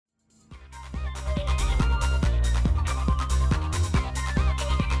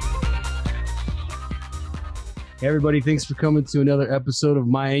Hey everybody, thanks for coming to another episode of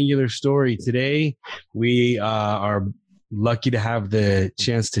My Angular Story. Today, we are lucky to have the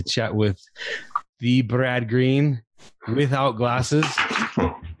chance to chat with the Brad Green without glasses.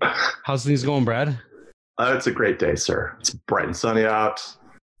 How's things going, Brad? It's a great day, sir. It's bright and sunny out.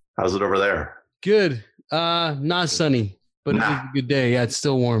 How's it over there? Good. Not sunny, but It's a good day. Yeah, it's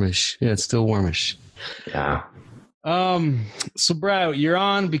still warmish. Yeah. So Brad, you're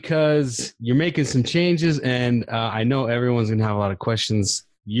on because you're making some changes, and I know everyone's gonna have a lot of questions.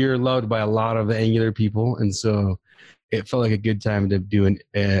 You're loved by a lot of the Angular people, and so it felt like a good time to do an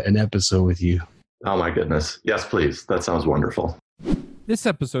episode with you. Oh my goodness. Yes, please. That sounds wonderful. This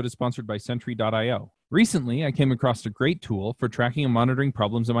episode is sponsored by Sentry.io. Recently, I came across a great tool for tracking and monitoring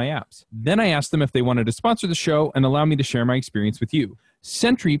problems in my apps. Then I asked them if they wanted to sponsor the show and allow me to share my experience with you.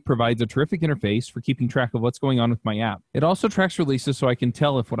 Sentry provides a terrific interface for keeping track of what's going on with my app. It also tracks releases so I can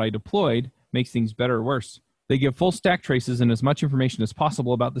tell if what I deployed makes things better or worse. They give full stack traces and as much information as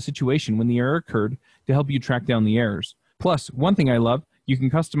possible about the situation when the error occurred to help you track down the errors. Plus, one thing I love, you can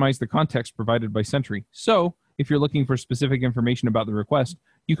customize the context provided by Sentry. So, if you're looking for specific information about the request,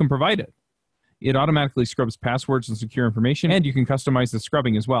 you can provide it. It automatically scrubs passwords and secure information, and you can customize the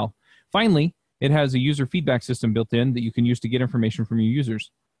scrubbing as well. Finally, it has a user feedback system built in that you can use to get information from your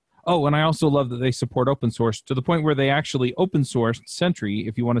users. Oh, and I also love that they support open source to the point where they actually open sourced Sentry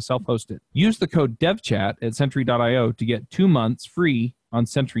if you want to self-host it. Use the code DevChat at Sentry.io to get 2 months free on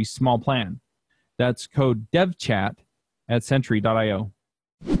Sentry's small plan. That's code DevChat at Sentry.io.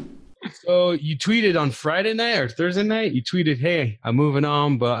 So you tweeted on Friday night or Thursday night, you tweeted, "Hey, I'm moving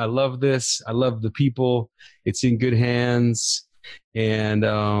on, but I love this. I love the people. It's in good hands." And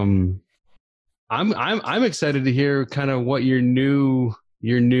I'm excited to hear kind of what your new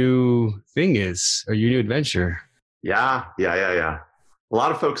thing is, or your new adventure. Yeah. A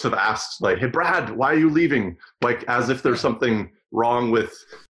lot of folks have asked, like, "Hey, Brad, why are you leaving?" Like, as if there's something wrong with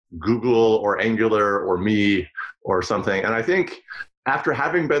Google or Angular or me or something. And I think after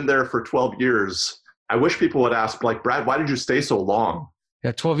having been there for 12 years, I wish people would ask, like, "Brad, why did you stay so long?"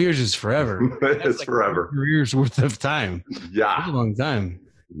 Yeah, 12 years is forever. It's like forever. 4 years worth of time. Yeah. That's a long time.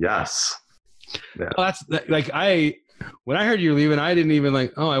 Yes. Yeah. Well, that's like when I heard you leaving, I didn't even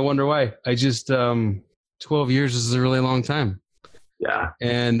I wonder why. I just 12 years is a really long time. Yeah.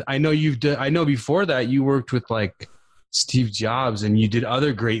 And I know I know before that you worked with like Steve Jobs and you did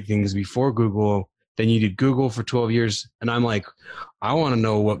other great things before Google. Then you did Google for 12 years. And I'm like, I want to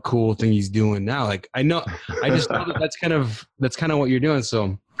know what cool thing he's doing now. Like, I just know that's kind of what you're doing.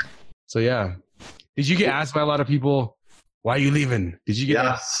 So yeah. Did you get asked by a lot of people, why are you leaving? Did you get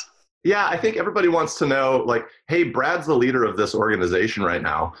asked? Yeah, I think everybody wants to know, like, hey, Brad's the leader of this organization right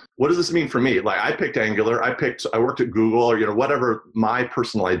now. What does this mean for me? Like, I picked Angular. I worked at Google, or, whatever my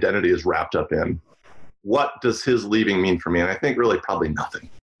personal identity is wrapped up in. What does his leaving mean for me? And I think really probably nothing.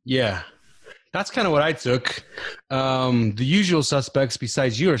 Yeah. That's kind of what I took. The usual suspects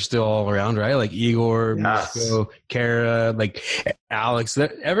besides you are still all around, right? Like Igor, Misko, Kara, like Alex.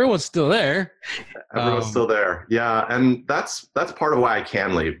 Everyone's still there. Everyone's still there. Yeah. And that's part of why I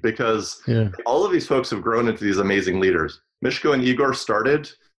can leave, because all of these folks have grown into these amazing leaders. Misko and Igor started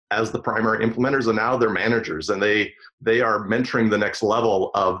as the primary implementers, and now they're managers, and they are mentoring the next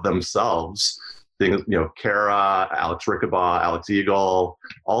level of themselves. Kara, Alex Rickabaugh, Alex Eagle,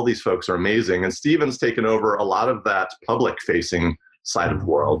 all these folks are amazing. And Steven's taken over a lot of that public-facing side of the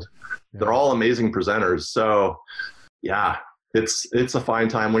world. Yeah. They're all amazing presenters. So, yeah, it's a fine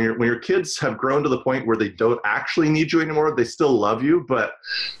time. When your kids have grown to the point where they don't actually need you anymore, they still love you, but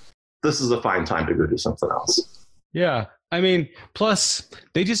this is a fine time to go do something else. Yeah. I mean, plus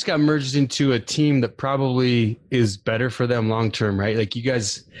they just got merged into a team that probably is better for them long-term, right? Like you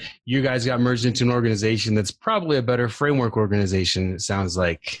guys got merged into an organization that's probably a better framework organization, it sounds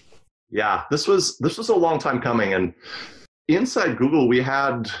like. Yeah, this was a long time coming. And inside Google, we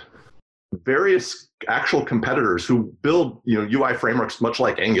had various actual competitors who build, UI frameworks much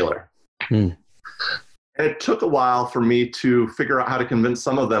like Angular. And it took a while for me to figure out how to convince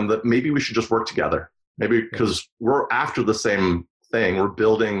some of them that maybe we should just work together. Maybe because we're after the same thing. We're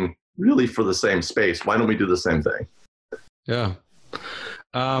building really for the same space. Why don't we do the same thing? Yeah.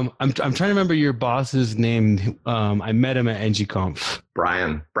 I'm trying to remember your boss's name. I met him at NGConf.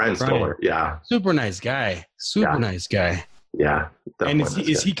 Brian Stoller. Yeah. Super nice guy. Nice guy. Yeah. And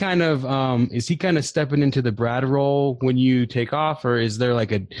is he kind of stepping into the Brad role when you take off, or is there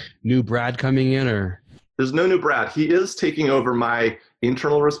like a new Brad coming in, or? There's no new Brad. He is taking over my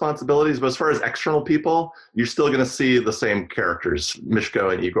internal responsibilities, but as far as external people, you're still going to see the same characters,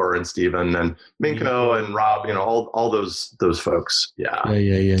 Mishko and Igor and Steven and Minko and Rob, all those folks. Yeah.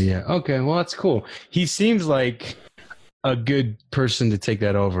 Yeah. Okay. Well, that's cool. He seems like a good person to take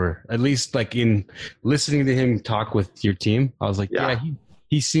that over, at least like in listening to him talk with your team. I was like,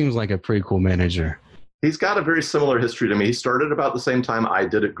 he seems like a pretty cool manager. He's got a very similar history to me. He started about the same time I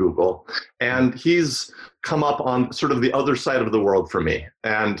did at Google, and he's come up on sort of the other side of the world for me.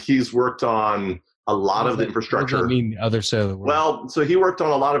 And he's worked on a lot of the infrastructure. What does that mean, other side of the world? Well, so he worked on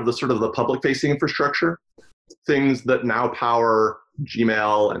a lot of the sort of the public-facing infrastructure, things that now power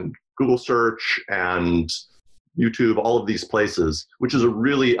Gmail and Google Search and YouTube, all of these places, which is a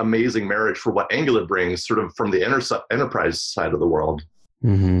really amazing marriage for what Angular brings sort of from the enterprise side of the world.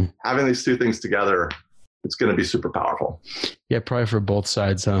 Mm-hmm. Having these two things together, it's going to be super powerful. Yeah, probably for both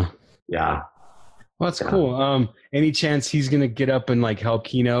sides, huh? Yeah. Well, that's cool. Any chance he's going to get up and like help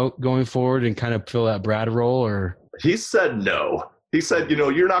Keynote going forward and kind of fill that Brad role, or? He said no. He said,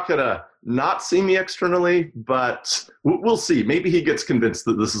 you're not going to not see me externally, but we'll see. Maybe he gets convinced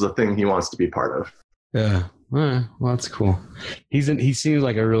that this is a thing he wants to be part of. Yeah. All right. Well, that's cool. He seems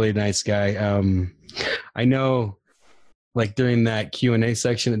like a really nice guy. I know, like during that Q&A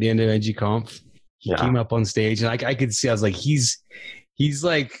section at the end of NGConf, he came up on stage, and I could see, I was like, he's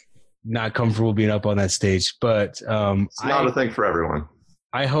like not comfortable being up on that stage, but it's not a thing for everyone.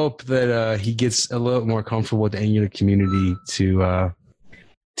 I hope that he gets a little more comfortable with the Angular community to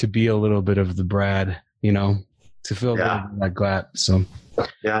be a little bit of the Brad, to feel that gap. So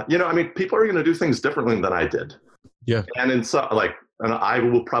yeah, people are going to do things differently than I did. Yeah, and in some and I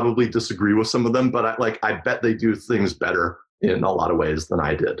will probably disagree with some of them, but I bet they do things better in a lot of ways than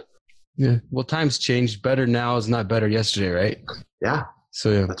I did. Yeah. Well, times changed. Better now is not better yesterday, right? Yeah. So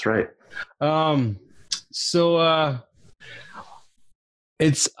yeah, that's right.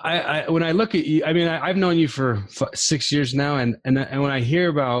 It's when I look at you, I mean, I've known you for 6 years now, and when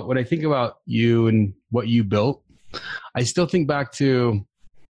I think about you and what you built, I still think back to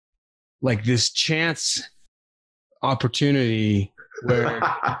like this chance opportunity where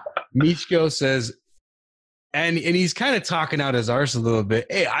Michko says, and he's kind of talking out his arse a little bit.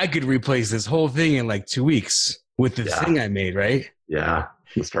 Hey, I could replace this whole thing in like 2 weeks with the thing I made, right? Yeah,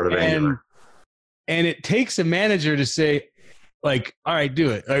 the start of Angular. And it takes a manager to say, like, all right, do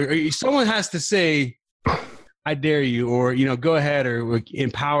it. Or someone has to say, I dare you, or, go ahead, or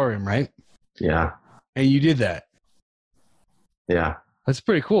empower him, right? Yeah. And you did that. Yeah. That's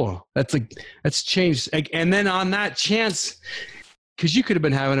pretty cool. That's changed. And then on that chance, because you could have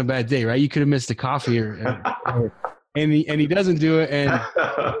been having a bad day, right? You could have missed a coffee, and he doesn't do it.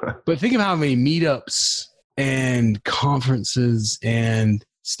 But think of how many meetups and conferences and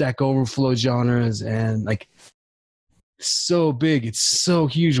Stack Overflow genres, and like, so big. It's so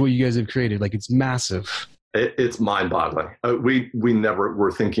huge what you guys have created. Like, it's massive. It's mind-boggling. We never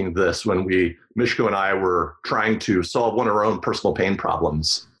were thinking this when Mishko and I were trying to solve one of our own personal pain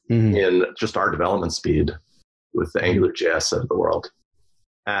problems in just our development speed with the Angular JS of the world.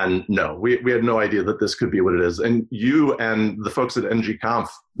 And no, we had no idea that this could be what it is. And you and the folks at NGConf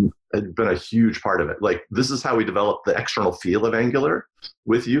had been a huge part of it. Like, this is how we developed the external feel of Angular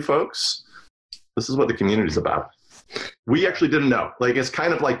with you folks. This is what the community is about. We actually didn't know. Like, it's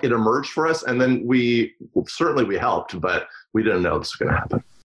kind of like it emerged for us, and then we helped, but we didn't know this was going to happen.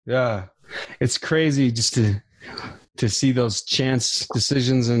 Yeah, it's crazy just to see those chance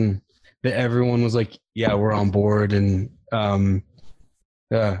decisions, and that everyone was like, "Yeah, we're on board." And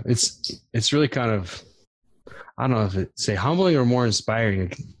it's really kind of, I don't know if it's say humbling or more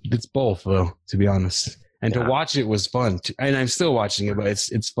inspiring. It's both, though, to be honest. And to watch it was fun, and I'm still watching it, but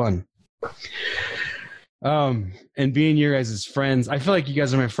it's fun. And being your guys' friends, I feel like you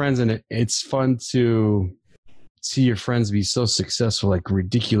guys are my friends, and it's fun to see your friends be so successful, like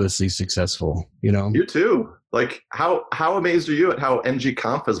ridiculously successful, You too. Like, how amazed are you at how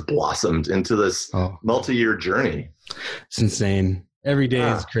NGConf has blossomed into this multi-year journey? It's insane. Every day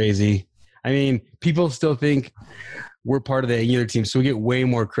is crazy. I mean, people still think we're part of the Angular team, so we get way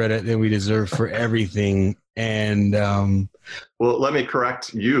more credit than we deserve for everything. And well, let me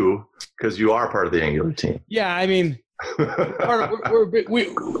correct you, because you are part of the Angular team. Yeah, I mean,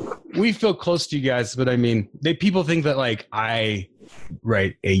 we feel close to you guys, but I mean, people think that like I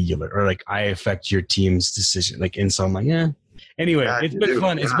write Angular or like I affect your team's decision. Like, and so I'm like, yeah. Anyway, it's been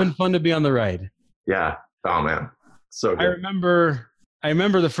fun. Yeah. It's been fun to be on the ride. Yeah. Oh man, so good. I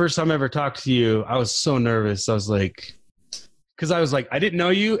remember the first time I ever talked to you, I was so nervous. I was like, because I was like, I didn't know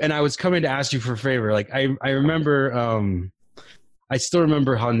you, and I was coming to ask you for a favor. Like, I remember, I still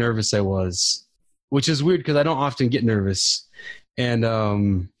remember how nervous I was, which is weird because I don't often get nervous.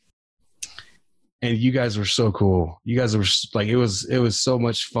 and you guys were so cool. You guys were like, it was so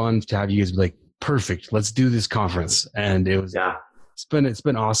much fun to have you guys be like, perfect, let's do this conference. And it's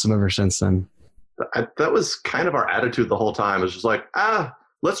been awesome ever since then. That was kind of our attitude the whole time. It was just like,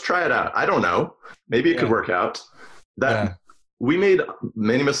 let's try it out. I don't know. Maybe it could work out. We made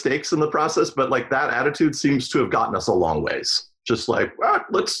many mistakes in the process, but like that attitude seems to have gotten us a long ways. Just like,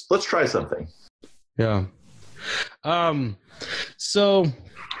 let's try something. Yeah. So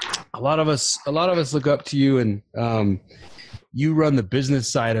a lot of us look up to you, and you run the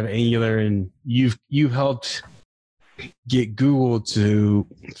business side of Angular, and you've helped get Google to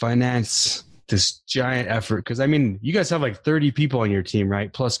finance this giant effort. Cause I mean, you guys have like 30 people on your team,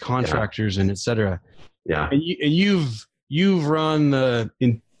 right? Plus contractors and et cetera. Yeah. And you've run the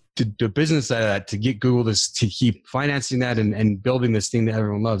business side of that to get Google to keep financing that and building this thing that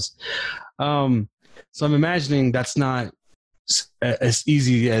everyone loves. So I'm imagining that's not as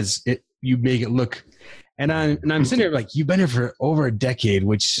easy as you make it look. And I'm sitting there like, you've been here for over a decade,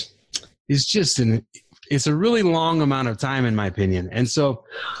 which is just it's a really long amount of time in my opinion. And so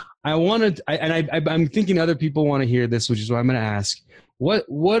I'm thinking other people want to hear this, which is what I'm going to ask.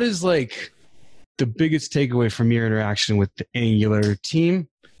 What is like the biggest takeaway from your interaction with the Angular team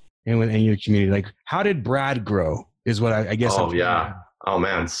and with Angular community? Like, how did Brad grow is what I guess. Oh, yeah. Oh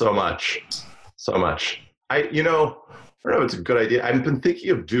man, so much. I don't know if it's a good idea. I've been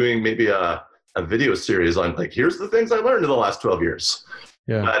thinking of doing maybe a video series on like, here's the things I learned in the last 12 years.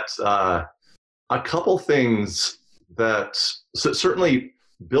 Yeah. But a couple things certainly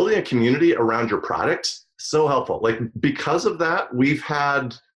building a community around your product, so helpful. Like because of that, we've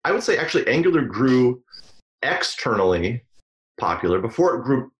had, I would say actually Angular grew externally popular before it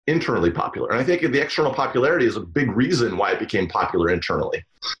grew internally popular. And I think the external popularity is a big reason why it became popular internally.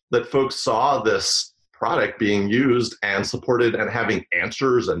 That folks saw this product being used and supported and having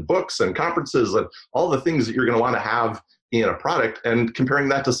answers and books and conferences and all the things that you're going to want to have in a product, and comparing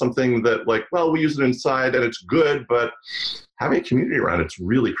that to something that like, well, we use it inside and it's good, but having a community around it's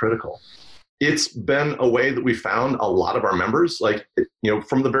really critical. It's been a way that we found a lot of our members, like,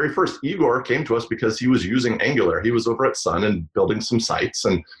 from the very first, Igor came to us because he was using Angular. He was over at Sun and building some sites,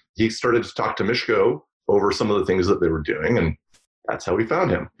 and he started to talk to Mishko over some of the things that they were doing, and that's how we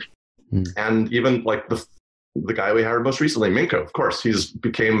found him. And even like the guy we hired most recently, Minko, of course, he's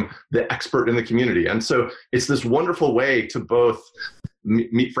became the expert in the community. And so it's this wonderful way to both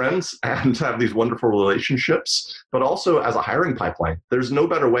meet friends and have these wonderful relationships, but also as a hiring pipeline. There's no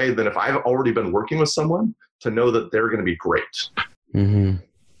better way than if I've already been working with someone to know that they're going to be great. Mm-hmm.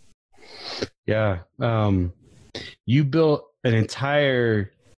 Yeah. You built an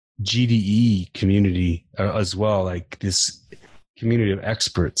entire GDE community as well, like this community of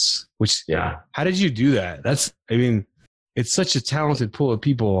experts, which, how did you do that? It's such a talented pool of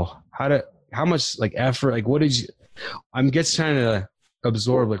people. How much like effort, like what did you, I'm just trying to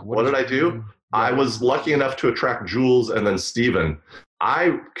absorb, like, what did I do? I was lucky enough to attract Jules and then Steven.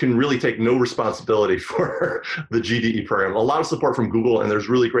 I can really take no responsibility for the GDE program. A lot of support from Google, and there's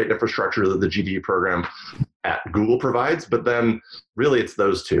really great infrastructure that the GDE program at Google provides, but then really it's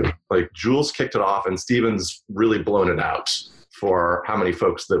those two. Like Jules kicked it off and Steven's really blown it out for how many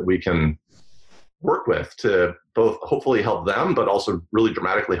folks that we can work with to both hopefully help them, but also really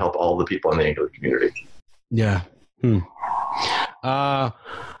dramatically help all the people in the Angular community. Yeah.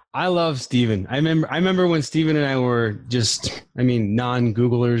 I love Steven. I remember when Steven and I were just,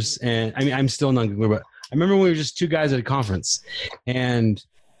 non-Googlers, and I'm still non-Googler, but I remember when we were just two guys at a conference, and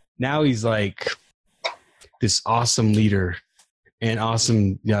now he's like this awesome leader and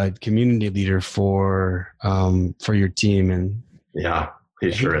awesome community leader for your team. And yeah,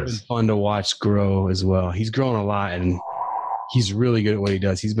 he sure is. Been fun to watch grow as well. He's grown a lot, and he's really good at what he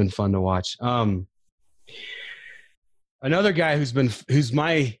does. He's been fun to watch. Another guy he's the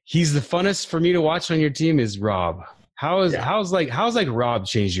funnest for me to watch on your team is Rob. How's Rob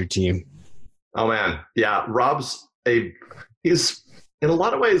changed your team? Oh man. Yeah. He's in a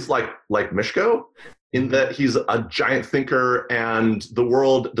lot of ways like Mishko, in that he's a giant thinker and the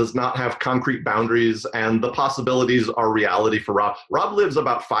world does not have concrete boundaries and the possibilities are reality for Rob. Rob lives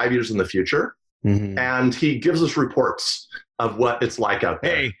about 5 years in the future, and he gives us reports of what it's like out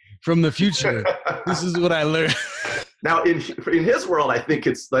there. Hey, from the future, this is what I learned. Now, in his world, I think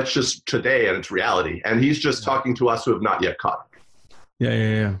that's just today and it's reality. And he's just talking to us who have not yet caught it.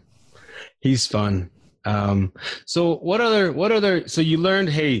 Yeah. He's fun. So so you learned,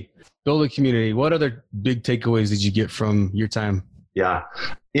 hey, build a community. What other big takeaways did you get from your time? Yeah.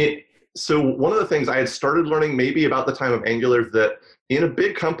 So one of the things I had started learning maybe about the time of Angular, that in a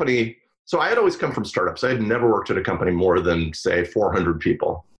big company, So I had always come from startups. I had never worked at a company more than, say, 400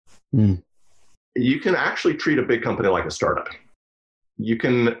 people. Mm. You can actually treat a big company like a startup. You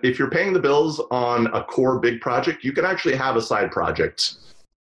can, if you're paying the bills on a core big project, you can actually have a side project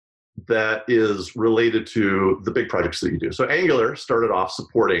that is related to the big projects that you do. So Angular started off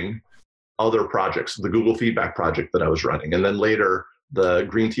supporting other projects, the Google Feedback project that I was running, and then later the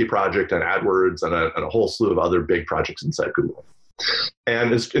Green Tea project and AdWords and a whole slew of other big projects inside Google.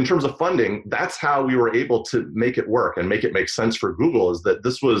 And in terms of funding, that's how we were able to make it work and make it make sense for Google, is that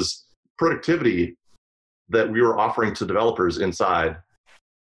this was productivity that we were offering to developers inside.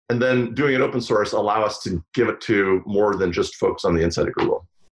 And then doing it open source allow us to give it to more than just folks on the inside of Google.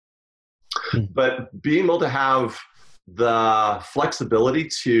 But being able to have the flexibility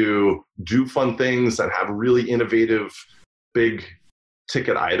to do fun things and have really innovative, big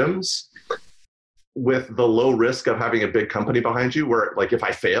ticket items with the low risk of having a big company behind you, where like if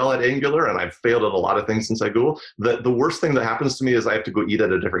I fail at Angular, and I've failed at a lot of things inside Google, the worst thing that happens to me is I have to go eat at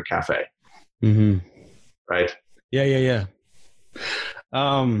a different cafe. Mm-hmm. Right? Yeah.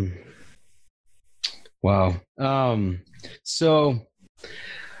 Wow. So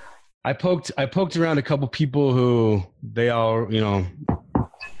I poked around a couple people who they all,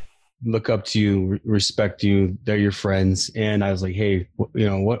 look up to you, respect you. They're your friends. And I was like, hey,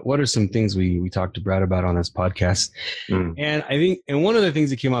 what are some things we talked to Brad about on this podcast? And I think, and one of the things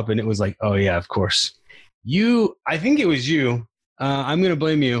that came up, and it was like, oh yeah, of course. I think it was you. I'm going to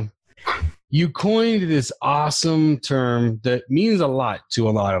blame you. You coined this awesome term that means a lot to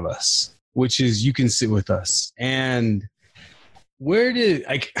a lot of us, which is you can sit with us. And where did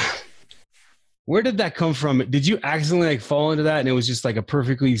that come from? Did you accidentally fall into that and it was just like a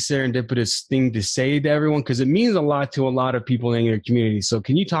perfectly serendipitous thing to say to everyone? Because it means a lot to a lot of people in your community. So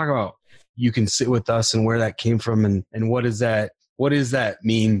can you talk about you can sit with us and where that came from and what does that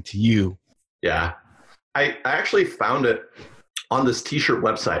mean to you? Yeah. I actually found it on this t-shirt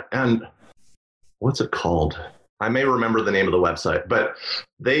website, and what's it called? I may remember the name of the website, but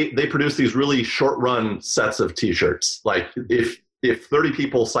they produce these really short run sets of t-shirts. Like if 30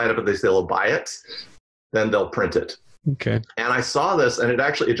 people sign up and they say they'll buy it, then they'll print it. Okay. And I saw this and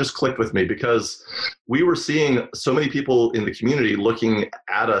it just clicked with me, because we were seeing so many people in the community looking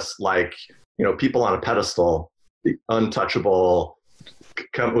at us like, people on a pedestal, the untouchable,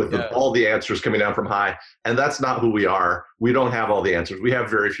 come with all the answers coming down from high. And that's not who we are. We don't have all the answers. We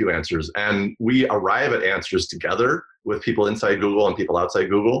have very few answers. And we arrive at answers together with people inside Google and people outside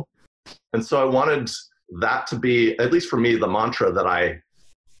Google. And so I wanted that to be, at least for me, the mantra that I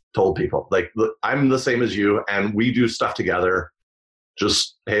told people. Like, look, I'm the same as you, and we do stuff together.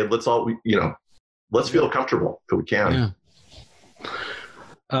 Just, hey, let's feel comfortable if we can.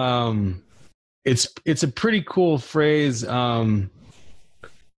 Yeah. It's a pretty cool phrase.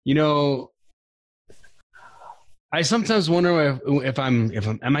 I sometimes wonder if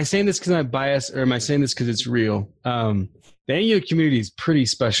am I saying this because I'm biased, or am I saying this because it's real? The Angular community is pretty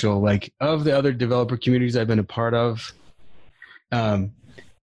special. Like, of the other developer communities I've been a part of, and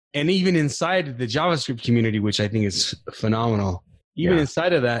even inside the JavaScript community, which I think is phenomenal, even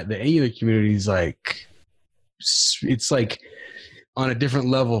inside of that, the Angular community is like, it's like on a different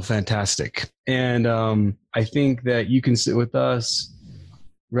level, fantastic. And I think that you can sit with us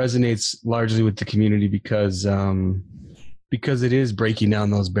resonates largely with the community because it is breaking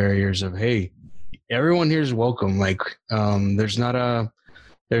down those barriers of, hey, everyone here is welcome. Like, there's not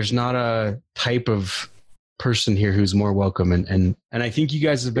a type of person here who's more welcome. And I think you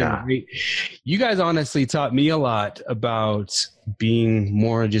guys have been great. You guys honestly taught me a lot about being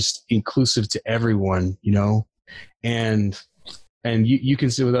more just inclusive to everyone, and you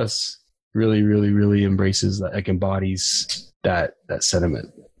can sit with us really, really, really embraces that, like embodies that sentiment.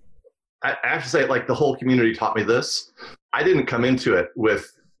 I have to say, like, the whole community taught me this. I didn't come into it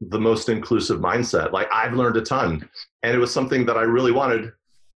with the most inclusive mindset. Like, I've learned a ton, and it was something that I really wanted.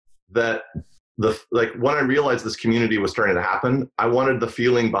 That when I realized this community was starting to happen, I wanted the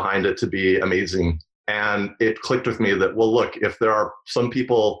feeling behind it to be amazing. And it clicked with me that, well, look, if there are some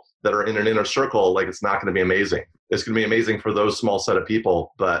people that are in an inner circle, like, it's not going to be amazing. It's going to be amazing for those small set of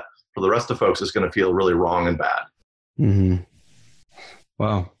people, but for the rest of folks, it's going to feel really wrong and bad. Mm-hmm.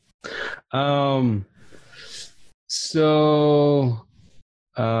 Wow. So,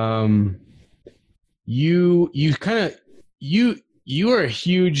 you are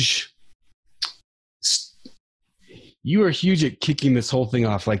huge at kicking this whole thing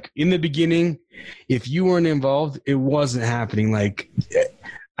off. Like, in the beginning, if you weren't involved, it wasn't happening. Like,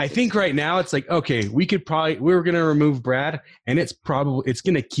 I think right now it's like, okay, we're going to remove Brad, and it's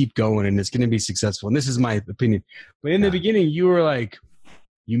going to keep going and it's going to be successful. And this is my opinion. But in the beginning, you were like,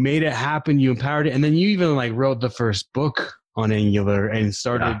 you made it happen, you empowered it, and then you even like wrote the first book on Angular and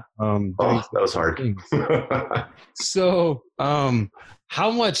started doing that was hard. So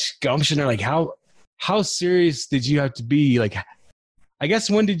how much gumption, or like how serious did you have to be? Like, I guess,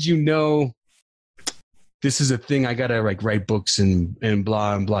 when did you know this is a thing, I gotta like write books and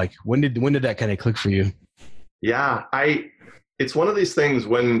blah and blah? Like, when did that kind of click for you? Yeah, it's one of these things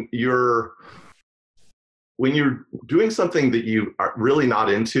when you're doing something that you are really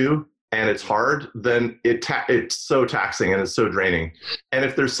not into and it's hard, then it's so taxing and it's so draining. And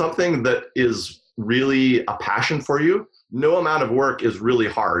if there's something that is really a passion for you, no amount of work is really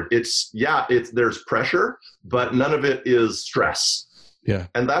hard. There's pressure, but none of it is stress. Yeah.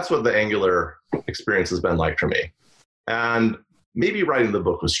 And that's what the Angular experience has been like for me. And maybe writing the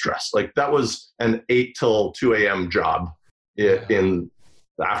book was stress. Like, that was an 8 till 2 a.m. job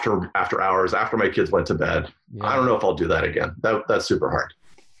after hours, after my kids went to bed. Yeah. I don't know if I'll do that again. That's super hard.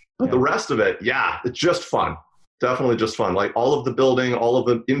 But the rest of it, it's just fun. Definitely just fun. Like, all of the building, all of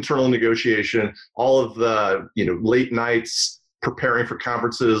the internal negotiation, all of the, late nights preparing for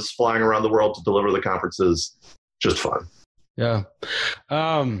conferences, flying around the world to deliver the conferences, just fun. Yeah.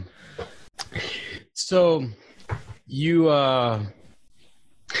 So you,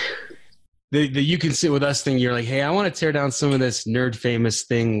 the You Can Sit With Us thing, you're like, hey, I want to tear down some of this nerd famous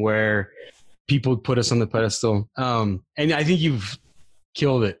thing where people put us on the pedestal. And I think you've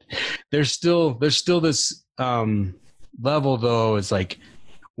killed it. There's still this level, though. It's like,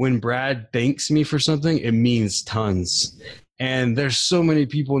 when Brad thanks me for something, it means tons. And there's so many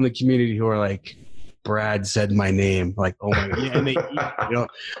people in the community who are like, Brad said my name, like, oh my God. And they,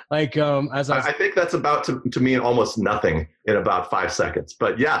 I think that's about to mean almost nothing in about 5 seconds,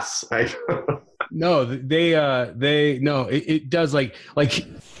 but yes. No, it does. Like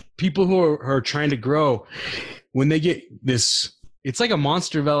people who are trying to grow, when they get this, it's like a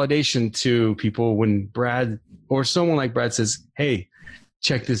monster validation to people when Brad or someone like Brad says, hey,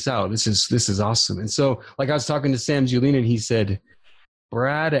 check this out. This is awesome. And so, like, I was talking to Sam Julien, and he said,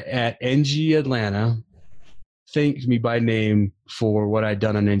 Brad at NG Atlanta thanked me by name for what I'd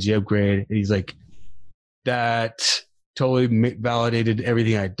done on NG Upgrade. And he's like, that totally validated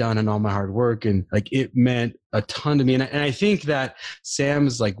everything I'd done and all my hard work. And like, it meant a ton to me. And I think that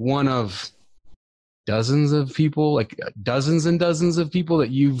Sam's like one of dozens of people, like dozens and dozens of people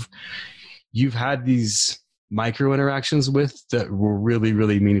that you've had these micro interactions with that were really,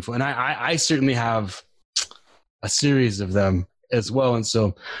 really meaningful. And I certainly have a series of them as well. And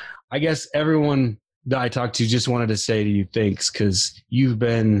so I guess everyone that I talked to just wanted to say to you, thanks, because you've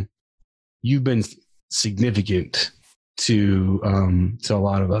been significant to a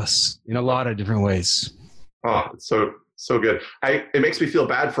lot of us in a lot of different ways. Oh, it's so good. It makes me feel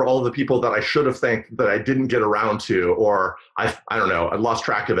bad for all the people that I should have thanked that I didn't get around to, or I don't know, I lost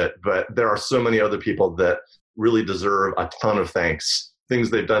track of it, but there are so many other people that really deserve a ton of thanks. Things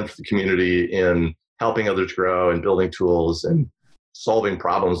they've done for the community in helping others grow and building tools and solving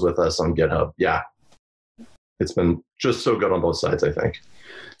problems with us on GitHub. Yeah. It's been just so good on both sides, I think.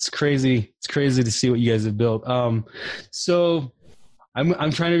 It's crazy. It's crazy to see what you guys have built. So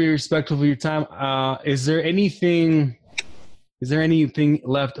I'm trying to be respectful of your time. Is there anything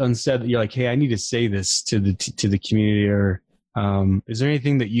left unsaid that you're like, hey, I need to say this to the community, or is there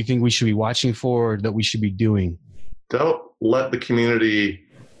anything that you think we should be watching for, or that we should be doing? Don't let the community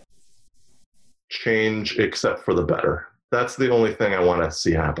change except for the better. That's the only thing I want to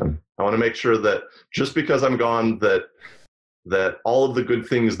see happen. I want to make sure that just because I'm gone, that all of the good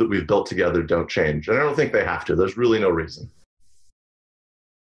things that we've built together don't change. And I don't think they have to. There's really no reason.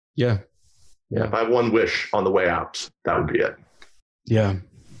 Yeah. If I have one wish on the way out, that would be it. Yeah.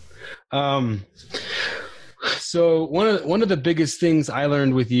 So one of the biggest things I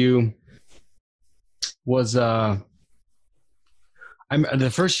learned with you was I'm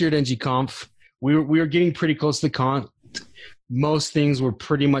the first year at NGConf. We were getting pretty close to the con. Most things were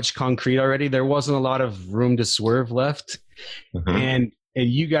pretty much concrete already. There wasn't a lot of room to swerve left. Mm-hmm. And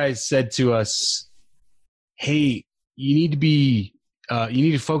you guys said to us, hey, you need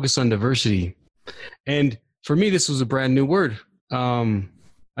to focus on diversity. And for me, this was a brand new word. I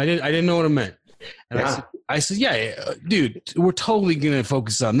didn't know what it meant. And I said, yeah, dude, we're totally going to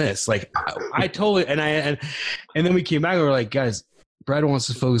focus on this. Like I totally, and then we came back and we're like, guys, Brad wants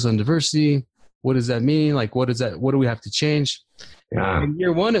to focus on diversity. What does that mean? Like, what do we have to change? Yeah. In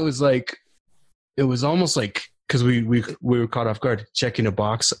year one, it was almost like, cause we were caught off guard, checking a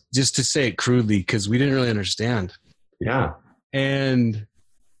box, just to say it crudely, cause we didn't really understand. Yeah. And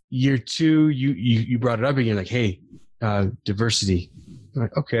year two, you brought it up again, like, hey, diversity. I'm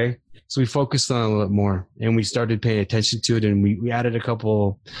like, okay. So we focused on it a little bit more, and we started paying attention to it, and we added a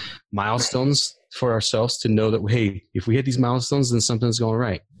couple milestones for ourselves to know that, hey, if we hit these milestones, then something's going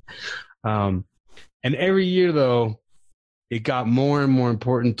right. And every year, though, it got more and more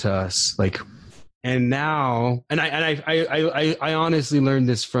important to us. Like, and now, and I honestly learned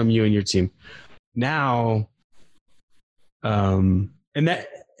this from you and your team. Now,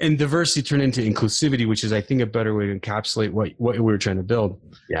 and diversity turned into inclusivity, which is, I think, a better way to encapsulate what we were trying to build.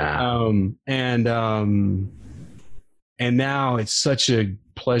 Yeah. And now it's such a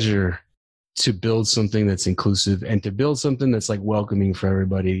pleasure to build something that's inclusive and to build something that's like welcoming for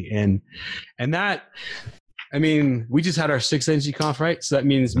everybody. And that, I mean, we just had our 6th NGConf, right? So that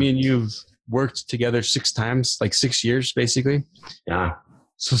means me and you've worked together 6 times, like 6 years, basically. Yeah.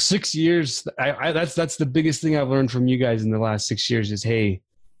 So 6 years, that's the biggest thing I've learned from you guys in the last 6 years is, hey,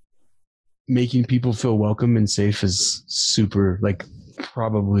 making people feel welcome and safe is super, like,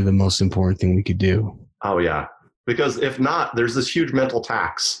 probably the most important thing we could do. Oh yeah. Because if not, there's this huge mental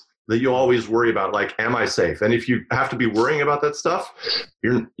tax that you always worry about, like, am I safe? And if you have to be worrying about that stuff,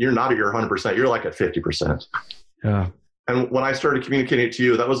 you're not at your 100%. You're like at 50%. Yeah. And when I started communicating it to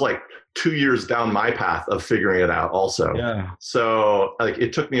you, that was like 2 years down my path of figuring it out also. Yeah. So like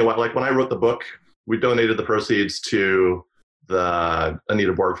it took me a while. Like when I wrote the book, we donated the proceeds to the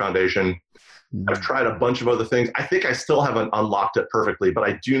Anita Borg Foundation. I've tried a bunch of other things. I think I still haven't unlocked it perfectly, but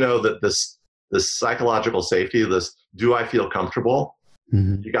I do know that this psychological safety, this, do I feel comfortable?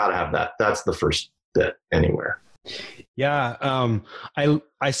 Mm-hmm. You got to have that. That's the first bit anywhere. Yeah.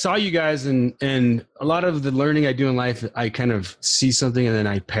 I saw you guys and a lot of the learning I do in life, I kind of see something and then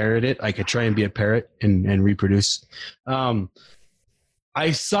I parrot it. I could try and be a parrot and reproduce.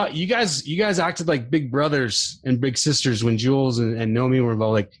 I saw you guys acted like big brothers and big sisters when Jules and Nomi were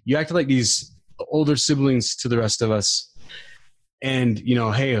involved. Like you acted like these older siblings to the rest of us. And, you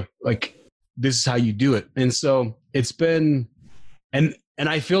know, hey, like this is how you do it. And so it's been, and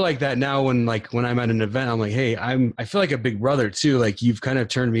I feel like that now when I'm at an event, I'm like, hey, I feel like a big brother too. Like you've kind of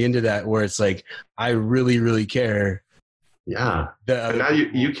turned me into that where it's like, I really, really care. Yeah. And now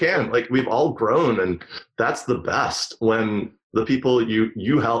you can, like, we've all grown, and that's the best when the people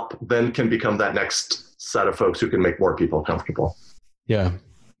you help then can become that next set of folks who can make more people comfortable. Yeah.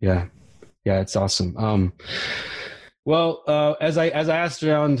 Yeah. Yeah. It's awesome. Well, as I asked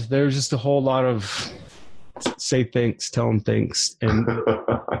around, there's just a whole lot of say thanks, tell them thanks. And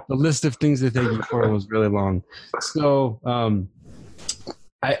the list of things to thank you for was really long. So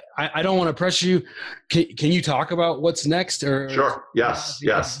I don't want to pressure you. Can you talk about what's next? Or Sure. Yes.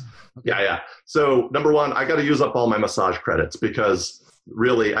 Okay. Yeah. So number one, I got to use up all my massage credits because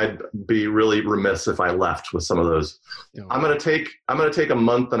really I'd be really remiss if I left with some of those. Yeah. I'm going to take a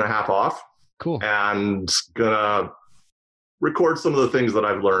month and a half off. Cool. And gonna record some of the things that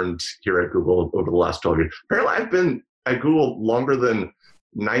I've learned here at Google over the last 12 years. Apparently I've been at Google longer than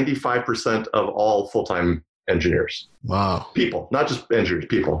 95% of all full-time engineers. Wow. People, not just engineers,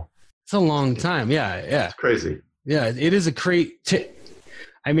 people. It's a long time. Yeah. It's crazy. Yeah. It is a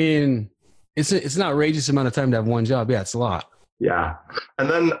I mean, it's an outrageous amount of time to have one job. Yeah. It's a lot. Yeah. And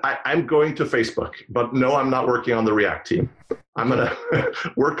then I'm going to Facebook, but no, I'm not working on the React team. I'm going to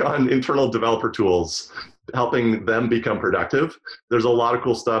work on internal developer tools, helping them become productive. There's a lot of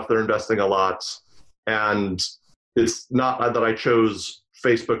cool stuff. They're investing a lot. And it's not that I chose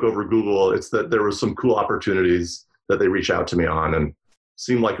Facebook over Google. It's that there was some cool opportunities that they reached out to me on and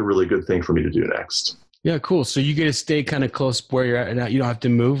seemed like a really good thing for me to do next. Yeah, cool. So you get to stay kind of close where you're at now. You don't have to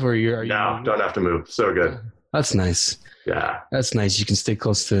move No, don't have to move. So good. That's nice. Yeah. That's nice. You can stay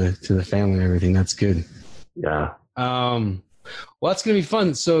close to the family and everything. That's good. Yeah. Well, that's going to be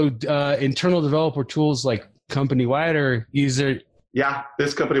fun. So internal developer tools like company-wide or user? Yeah,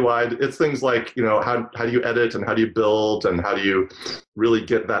 it's company-wide. It's things like, how do you edit and how do you build and how do you really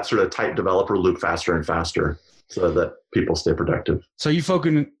get that sort of tight developer loop faster and faster so that people stay productive. So are you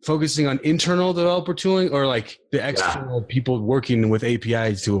focusing on internal developer tooling or like the external people working with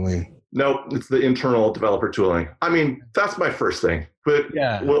API tooling? No, it's the internal developer tooling. I mean, that's my first thing. But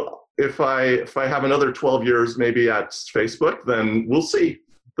well, if I have another 12 years maybe at Facebook, then we'll see.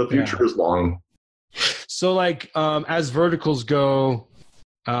 The future is long. So like as verticals go,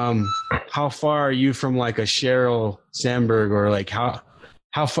 how far are you from like a Sheryl Sandberg or like how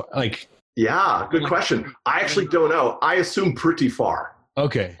far like? Yeah, good question. I actually don't know. I assume pretty far.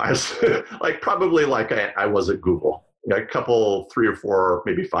 Okay. Probably like I was at Google. A couple, 3 or 4,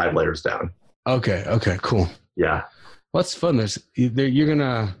 maybe 5 layers down. Okay, cool. Yeah. Well, that's fun. You're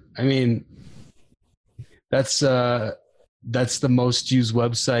gonna, I mean, that's the most used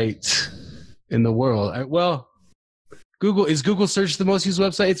website in the world. Google search the most used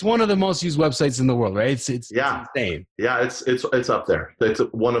website? It's one of the most used websites in the world, right? It's insane. Yeah, it's up there. It's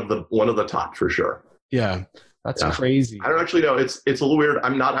one of the top for sure. Yeah. That's crazy. I don't actually know. It's a little weird.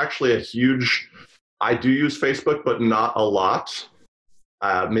 I'm not actually I do use Facebook, but not a lot.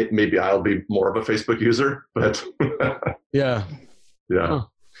 Maybe I'll be more of a Facebook user, but yeah. Huh.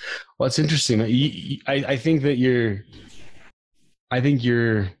 Well, it's interesting. I think you're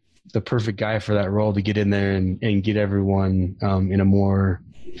the perfect guy for that role, to get in there and get everyone in a more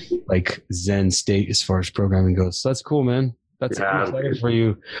like Zen state as far as programming goes. So that's cool, man. I'm excited for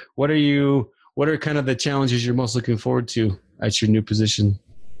you. What are kind of the challenges you're most looking forward to at your new position?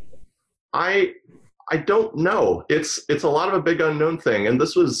 I don't know. It's a lot of a big unknown thing. And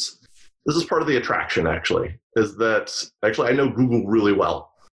this is part of the attraction, actually, is that actually I know Google really well.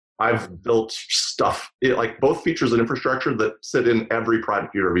 I've built stuff, like both features and infrastructure that sit in every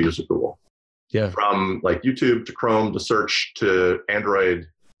product you ever use at Google. Yeah. From like YouTube to Chrome to search to Android.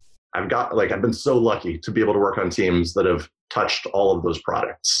 I've been so lucky to be able to work on teams that have touched all of those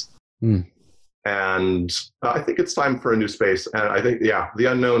products. And I think it's time for a new space. And I think,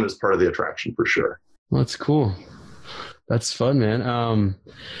 the unknown is part of the attraction for sure. Well, that's cool. That's fun, man.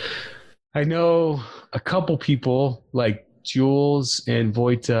 I know a couple people like Jules and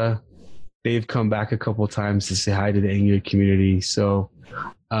Vojta. They've come back a couple of times to say hi to the Angular community. So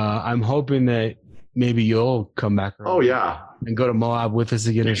I'm hoping that maybe you'll come back. Oh, yeah. And go to Moab with us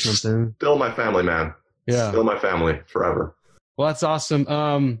again or something. Still my family, man. Yeah. Still my family forever. Well, that's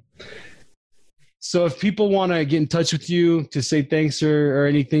awesome. So if people want to get in touch with you to say thanks or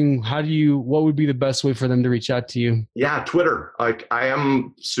anything, what would be the best way for them to reach out to you? Yeah, Twitter. Like, I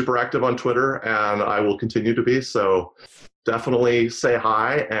am super active on Twitter and I will continue to be. So definitely say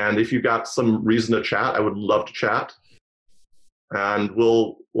hi. And if you've got some reason to chat, I would love to chat. And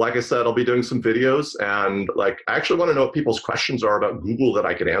like I said, I'll be doing some videos, and I actually want to know what people's questions are about Google that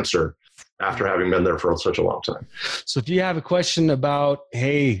I could answer after having been there for such a long time. So if you have a question about,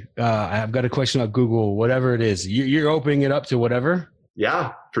 hey, I've got a question about Google, whatever it is, you're opening it up to whatever?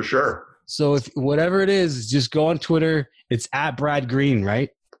 Yeah, for sure. So if whatever it is, just go on Twitter. It's at Brad Green, right?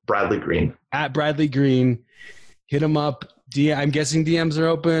 Bradley Green. At Bradley Green. Hit him up. I'm guessing DMs are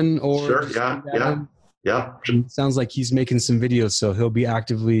open. Or sure, yeah. Sounds like he's making some videos, so he'll be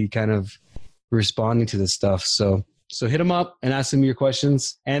actively kind of responding to this stuff. So hit him up and ask him your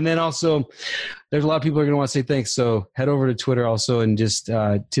questions. And then also, there's a lot of people who are going to want to say thanks. So head over to Twitter also and just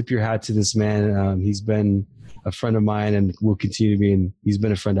tip your hat to this man. He's been a friend of mine and will continue to be, and he's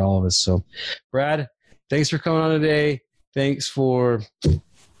been a friend to all of us. So Brad, thanks for coming on today. Thanks for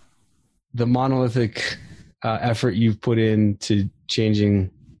the monolithic effort you've put into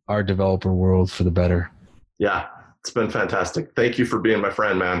changing our developer world for the better. Yeah, it's been fantastic. Thank you for being my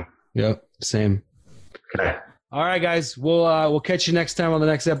friend, man. Yep, same. Okay. All right, guys. We'll catch you next time on the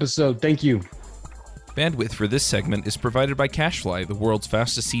next episode. Thank you. Bandwidth for this segment is provided by CacheFly, the world's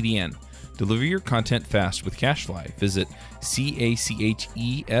fastest CDN. Deliver your content fast with CacheFly. Visit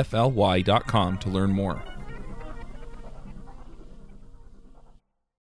CACHEFLY.com to learn more.